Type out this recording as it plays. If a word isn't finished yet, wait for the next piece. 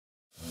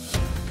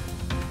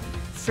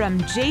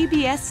From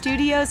JBS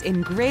Studios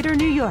in Greater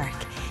New York,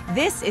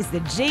 this is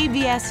the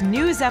JBS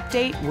News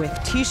Update with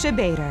Teisha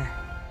Bader.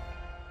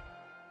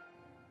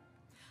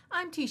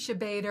 I'm Teisha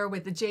Bader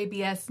with the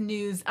JBS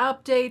News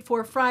Update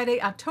for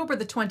Friday, October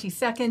the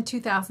 22nd,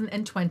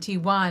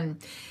 2021.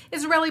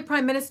 Israeli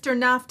Prime Minister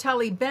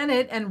Naftali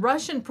Bennett and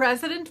Russian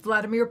President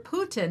Vladimir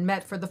Putin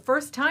met for the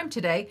first time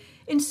today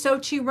in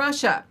Sochi,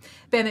 Russia.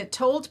 Bennett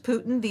told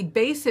Putin the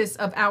basis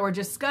of our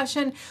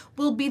discussion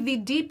will be the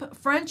deep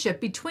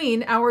friendship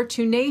between our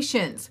two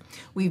nations.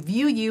 We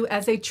view you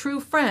as a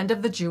true friend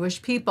of the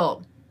Jewish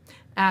people.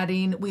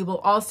 Adding, we will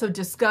also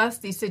discuss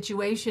the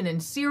situation in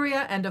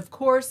Syria and, of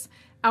course,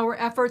 our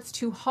efforts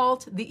to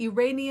halt the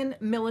Iranian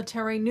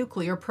military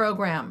nuclear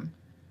program.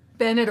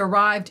 Bennett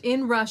arrived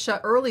in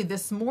Russia early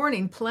this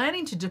morning,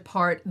 planning to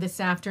depart this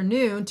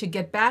afternoon to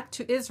get back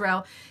to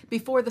Israel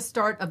before the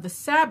start of the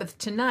Sabbath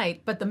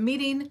tonight, but the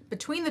meeting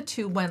between the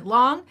two went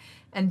long,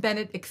 and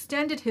Bennett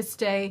extended his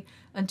stay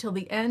until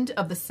the end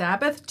of the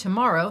Sabbath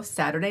tomorrow,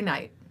 Saturday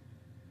night.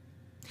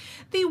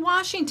 The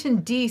Washington,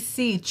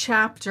 D.C.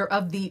 chapter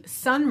of the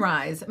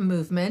Sunrise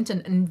Movement,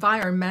 an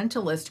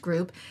environmentalist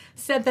group,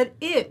 said that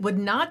it would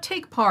not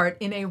take part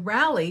in a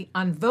rally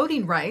on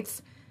voting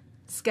rights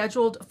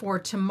scheduled for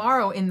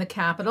tomorrow in the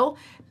Capitol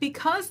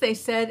because they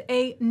said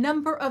a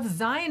number of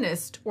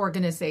Zionist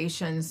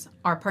organizations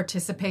are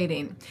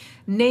participating,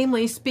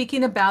 namely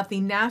speaking about the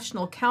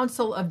National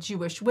Council of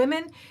Jewish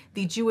Women,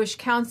 the Jewish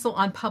Council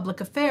on Public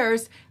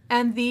Affairs,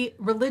 and the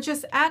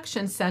Religious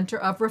Action Center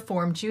of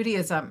Reform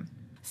Judaism.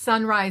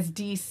 Sunrise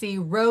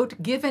DC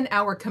wrote, given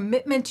our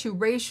commitment to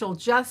racial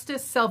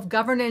justice,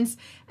 self-governance,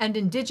 and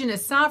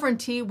indigenous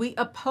sovereignty, we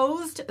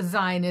opposed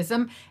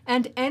Zionism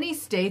and any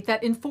state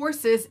that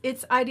enforces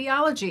its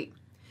ideology.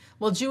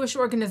 While Jewish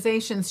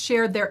organizations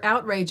shared their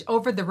outrage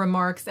over the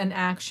remarks and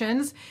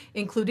actions,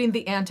 including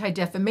the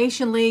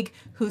Anti-Defamation League,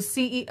 whose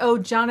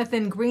CEO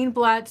Jonathan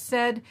Greenblatt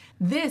said,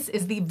 this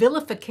is the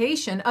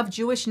vilification of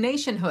Jewish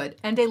nationhood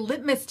and a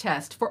litmus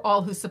test for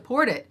all who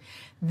support it.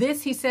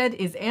 This, he said,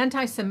 is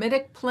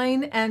anti-Semitic,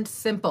 plain and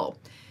simple.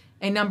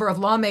 A number of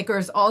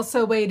lawmakers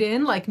also weighed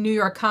in, like New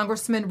York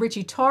Congressman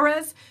Richie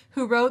Torres,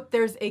 who wrote,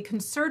 there's a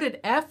concerted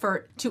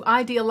effort to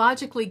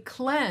ideologically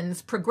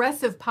cleanse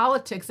progressive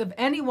politics of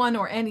anyone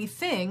or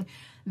anything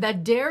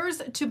that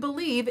dares to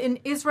believe in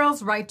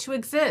Israel's right to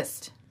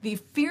exist. The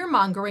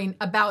fear-mongering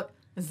about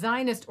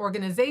Zionist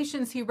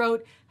organizations, he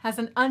wrote, has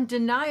an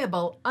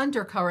undeniable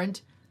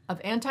undercurrent of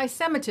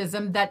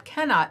anti-Semitism that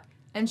cannot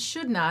and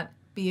should not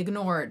be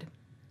ignored.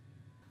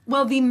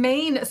 Well, the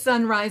main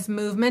Sunrise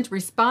Movement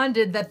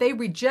responded that they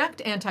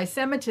reject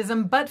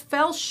anti-Semitism but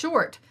fell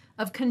short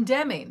of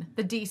condemning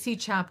the D.C.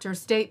 chapter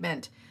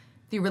statement.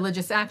 The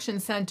Religious Action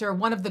Center,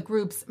 one of the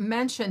groups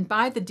mentioned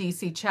by the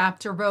D.C.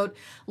 chapter, wrote,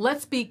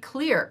 let's be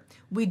clear,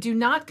 we do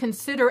not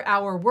consider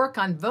our work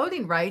on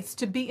voting rights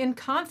to be in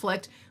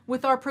conflict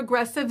with our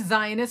progressive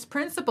Zionist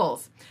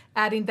principles,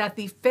 adding that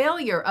the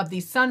failure of the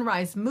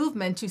Sunrise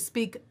Movement to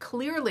speak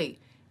clearly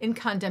in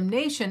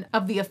condemnation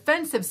of the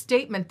offensive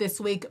statement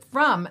this week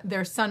from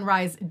their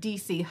Sunrise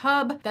DC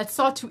hub that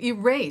sought to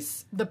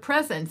erase the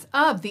presence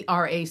of the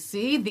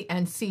RAC, the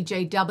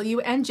NCJW,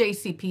 and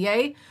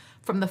JCPA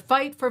from the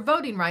fight for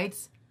voting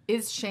rights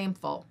is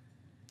shameful.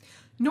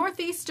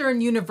 Northeastern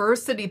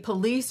University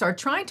police are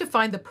trying to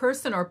find the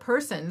person or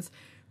persons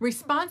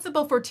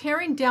responsible for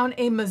tearing down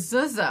a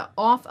mezuzah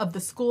off of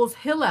the school's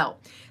Hillel.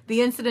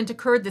 The incident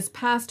occurred this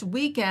past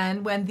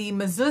weekend when the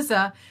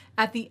mezuzah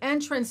at the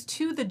entrance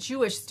to the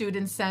Jewish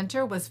Student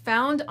Center was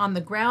found on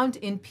the ground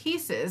in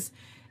pieces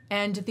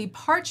and the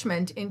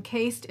parchment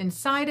encased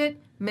inside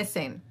it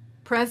missing.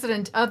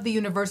 President of the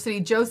university,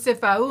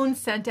 Joseph Aoun,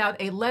 sent out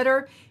a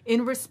letter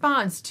in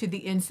response to the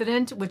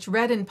incident, which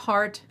read in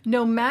part,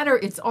 no matter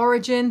its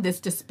origin, this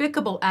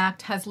despicable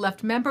act has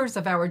left members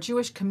of our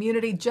Jewish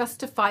community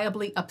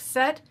justifiably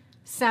upset,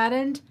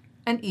 saddened,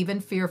 and even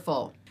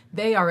fearful.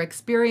 They are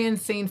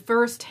experiencing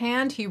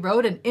firsthand, he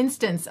wrote, an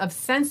instance of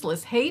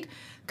senseless hate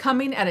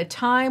coming at a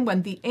time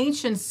when the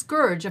ancient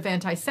scourge of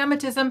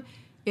anti-Semitism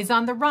is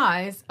on the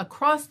rise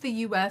across the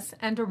U.S.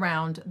 and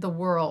around the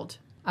world.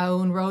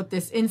 Aoun wrote,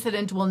 this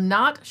incident will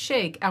not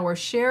shake our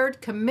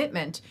shared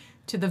commitment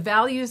to the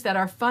values that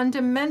are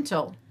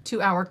fundamental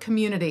to our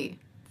community: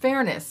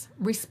 fairness,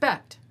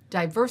 respect,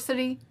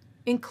 diversity,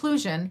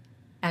 inclusion,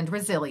 and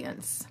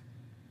resilience.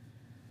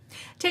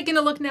 Taking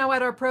a look now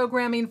at our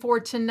programming for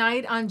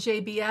tonight on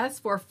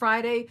JBS for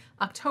Friday,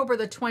 October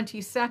the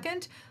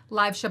 22nd.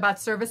 Live Shabbat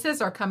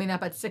services are coming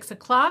up at 6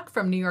 o'clock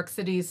from New York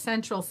City's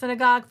Central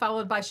Synagogue,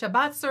 followed by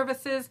Shabbat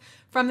services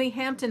from the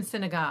Hampton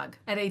Synagogue.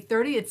 At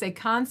 8:30, it's a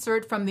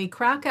concert from the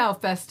Krakow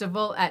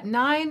Festival. At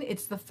 9,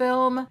 it's the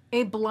film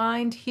A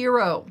Blind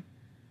Hero.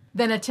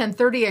 Then at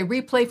 10:30, a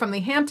replay from the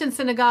Hampton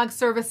Synagogue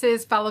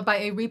services, followed by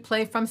a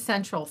replay from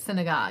Central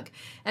Synagogue.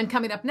 And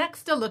coming up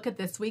next, a look at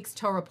this week's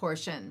Torah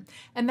portion.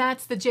 And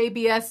that's the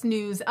JBS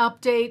News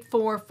Update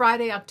for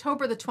Friday,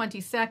 October the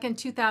 22nd,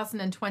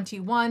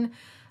 2021.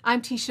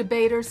 I'm Teisha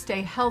Bader.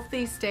 Stay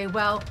healthy, stay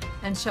well,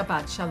 and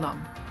Shabbat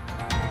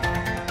Shalom.